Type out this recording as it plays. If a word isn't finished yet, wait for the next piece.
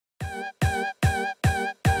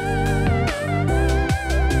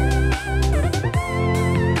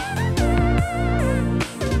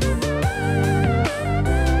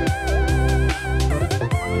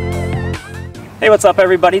Hey, what's up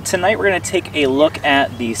everybody? Tonight we're going to take a look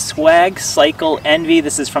at the SwagCycle Envy.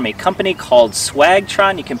 This is from a company called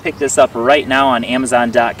SwagTron. You can pick this up right now on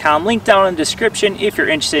Amazon.com. Link down in the description if you're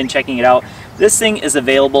interested in checking it out. This thing is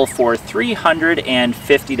available for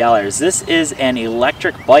 $350. This is an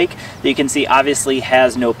electric bike that you can see obviously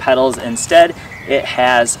has no pedals. Instead, it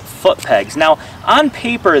has foot pegs. Now, on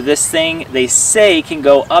paper, this thing, they say, can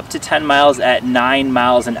go up to 10 miles at 9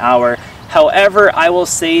 miles an hour. However, I will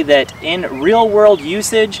say that in real world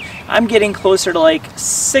usage, I'm getting closer to like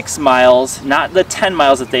 6 miles, not the 10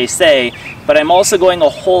 miles that they say, but I'm also going a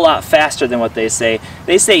whole lot faster than what they say.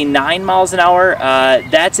 They say 9 miles an hour,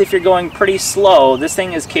 that's if you're going pretty slow. This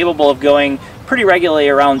thing is capable of going pretty regularly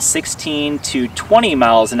around 16 to 20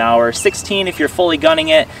 miles an hour. 16 if you're fully gunning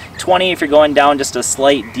it, 20 if you're going down just a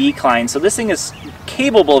slight decline. So this thing is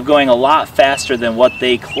capable of going a lot faster than what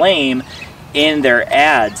they claim in their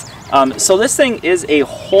ads. So this thing is a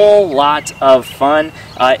whole lot of fun.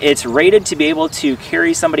 It's rated to be able to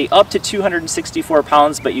carry somebody up to 264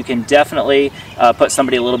 pounds, but you can definitely put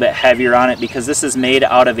somebody a little bit heavier on it because this is made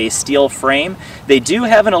out of a steel frame. They do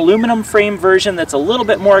have an aluminum frame version that's a little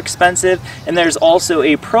bit more expensive, and there's also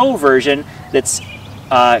a pro version that's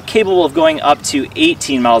capable of going up to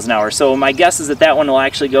 18 miles an hour. So my guess is that that one will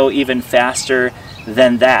actually go even faster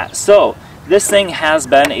than that. So this thing has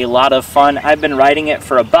been a lot of fun. I've been riding it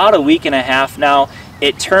for about a week and a half now.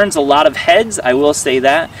 It turns a lot of heads, I will say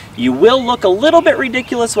that. You will look a little bit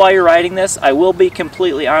ridiculous while you're riding this. I will be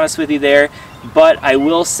completely honest with you there, but I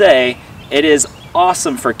will say it is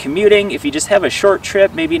awesome for commuting. If you just have a short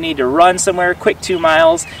trip, maybe you need to run somewhere, quick 2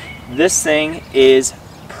 miles, this thing is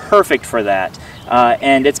perfect for that.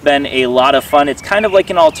 And it's been a lot of fun. It's kind of like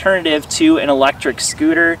an alternative to an electric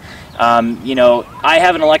scooter. You know, I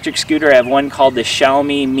have an electric scooter. I have one called the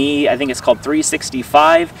Xiaomi Mi. I think it's called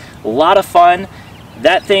 365. A lot of fun.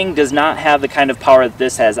 That thing does not have the kind of power that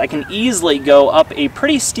this has. I can easily go up a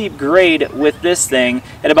pretty steep grade with this thing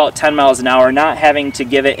at about 10 miles an hour, not having to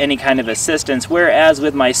give it any kind of assistance, whereas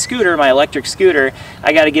with my scooter, my electric scooter,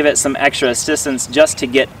 I got to give it some extra assistance just to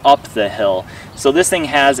get up the hill. So this thing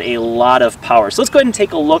has a lot of power. So let's go ahead and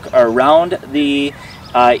take a look around the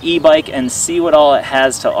e-bike and see what all it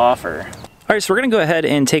has to offer. Alright, so we're going to go ahead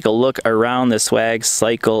and take a look around the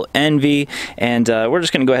SwagCycle Envy, and we're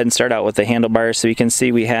just going to go ahead and start out with the handlebars. So you can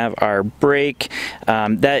see we have our brake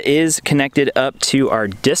that is connected up to our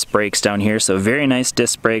disc brakes down here, so very nice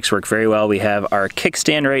disc brakes, work very well. We have our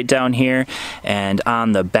kickstand right down here, and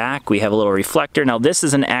on the back we have a little reflector. Now this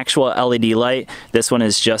is an actual LED light, this one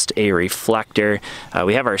is just a reflector.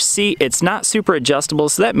 We have our seat. It's not super adjustable,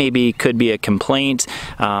 so that maybe could be a complaint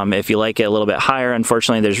if you like it a little bit higher.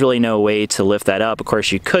 Unfortunately, there's really no way to lift that up. Of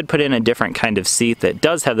course, you could put in a different kind of seat that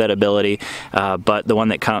does have that ability, but the one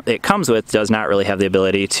that it comes with does not really have the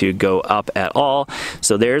ability to go up at all.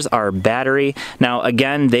 So there's our battery. Now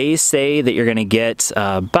again, they say that you're going to get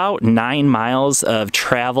about 9 miles of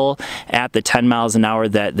travel at the 10 miles an hour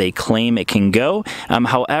that they claim it can go.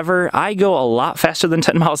 However, I go a lot faster than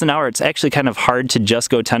 10 miles an hour. It's actually kind of hard to just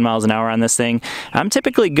go 10 miles an hour on this thing. I'm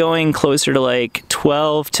typically going closer to like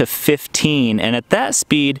 12 to 15, and at that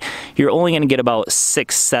speed, you're only going to get about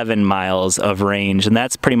 6-7 miles of range, and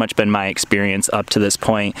that's pretty much been my experience up to this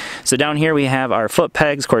point. So down here we have our foot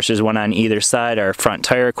pegs. Of course, there's one on either side, our front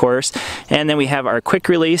tire, of course, and then we have our quick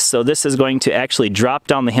release. So this is going to actually drop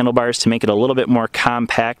down the handlebars to make it a little bit more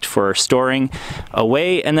compact for storing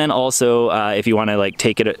away, and then also if you want to like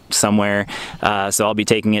take it somewhere. So I'll be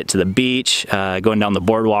taking it to the beach, going down the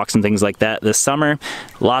boardwalks and things like that this summer.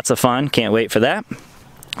 Lots of fun, can't wait for that.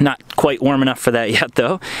 Not quite warm enough for that yet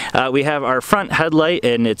though. We have our front headlight,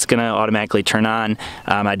 and it's gonna automatically turn on.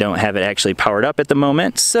 I don't have it actually powered up at the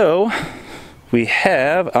moment. So we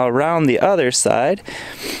have around the other side,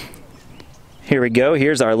 here we go,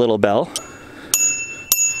 here's our little bell.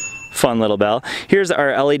 Fun little bell. Here's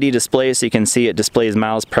our LED display, so you can see it displays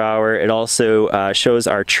miles per hour. It also shows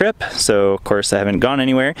our trip, so of course I haven't gone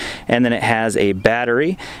anywhere, and then it has a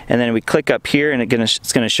battery, and then we click up here and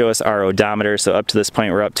it's going to show us our odometer. So up to this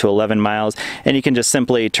point we're up to 11 miles, and you can just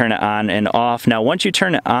simply turn it on and off. Now once you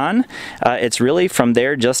turn it on, it's really from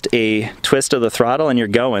there just a twist of the throttle and you're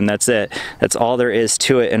going. That's it. That's all there is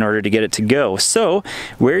to it in order to get it to go. So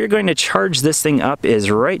where you're going to charge this thing up is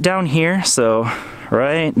right down here. So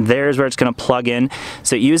right there's where it's going to plug in.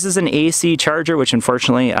 So it uses an AC charger, which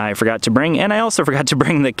unfortunately I forgot to bring, and I also forgot to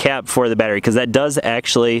bring the cap for the battery, because that does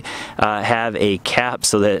actually have a cap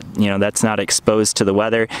so that, you know, that's not exposed to the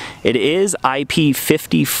weather. It is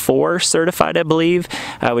IP54 certified, I believe,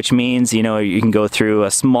 which means, you know, you can go through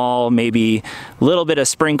a small, maybe little bit of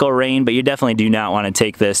sprinkle rain, but you definitely do not want to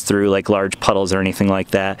take this through like large puddles or anything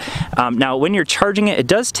like that. Now when you're charging it, it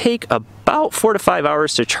does take about 4 to 5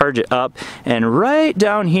 hours to charge it up, and right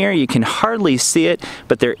down here you can hardly see it,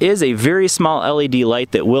 but there is a very small LED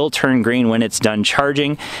light that will turn green when it's done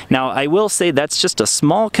charging. Now I will say that's just a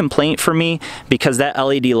small complaint for me, because that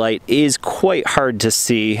LED light is quite hard to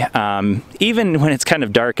see. Even when it's kind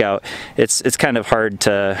of dark out, it's kind of hard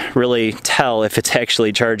to really tell if it's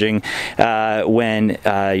actually charging when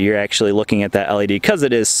you're actually looking at that LED, because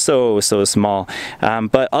it is so small.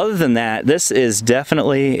 But other than that, this is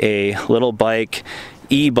definitely a little bike,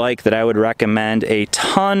 e-bike that I would recommend. A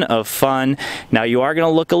ton of fun. Now you are going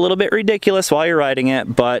to look a little bit ridiculous while you're riding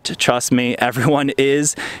it, but trust me, everyone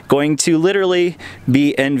is going to literally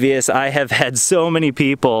be envious. I have had so many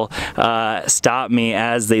people stop me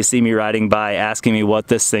as they see me riding by, asking me what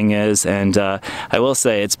this thing is, and I will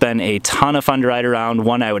say it's been a ton of fun to ride around.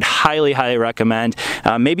 One I would highly recommend.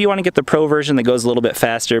 Maybe you want to get the Pro version that goes a little bit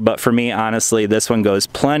faster, but for me, honestly, this one goes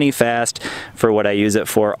plenty fast for what I use it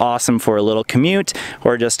for. Awesome for a little commute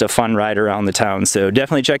or just a fun ride around the town. So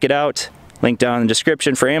definitely check it out. Link down in the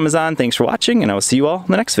description for Amazon. Thanks for watching, and I will see you all in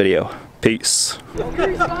the next video. Peace.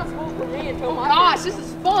 Gosh, this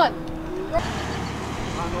is fun.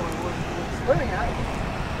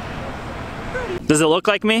 Does it look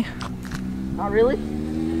like me? Not really.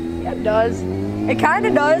 Yeah, it does. It kind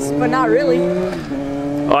of does, but not really.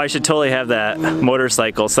 Oh, I should totally have that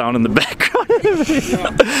motorcycle sound in the background.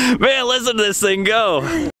 Man, listen to this thing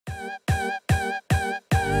go.